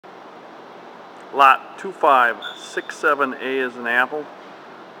Lot 2567A is an Apple.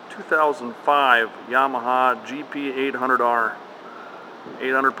 2005 Yamaha GP800R.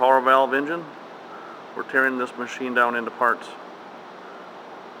 800 power valve engine. We're tearing this machine down into parts.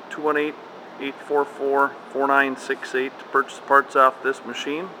 218-844-4968 to purchase parts off this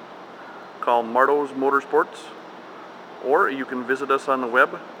machine. Call Marto's Motorsports, or you can visit us on the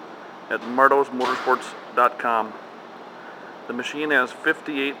web at martosmotorsports.com. The machine has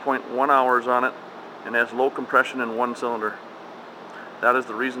 58.1 hours on it and has low compression in one cylinder. That is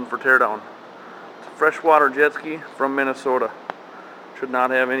the reason for teardown. It's a freshwater jet ski from Minnesota. Should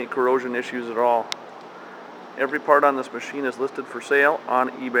not have any corrosion issues at all. Every part on this machine is listed for sale on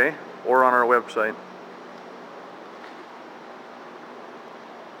eBay or on our website.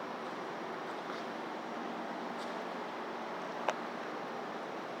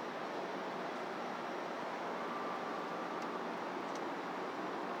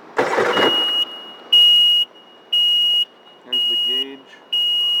 Here's the gauge.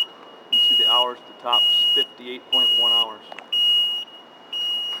 You can see the hours at the top, 58.1 hours.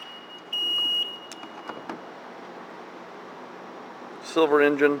 Silver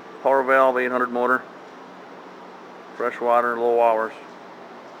engine, power valve, 800 motor, fresh water, low hours.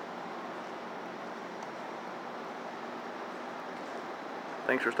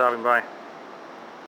 Thanks for stopping by.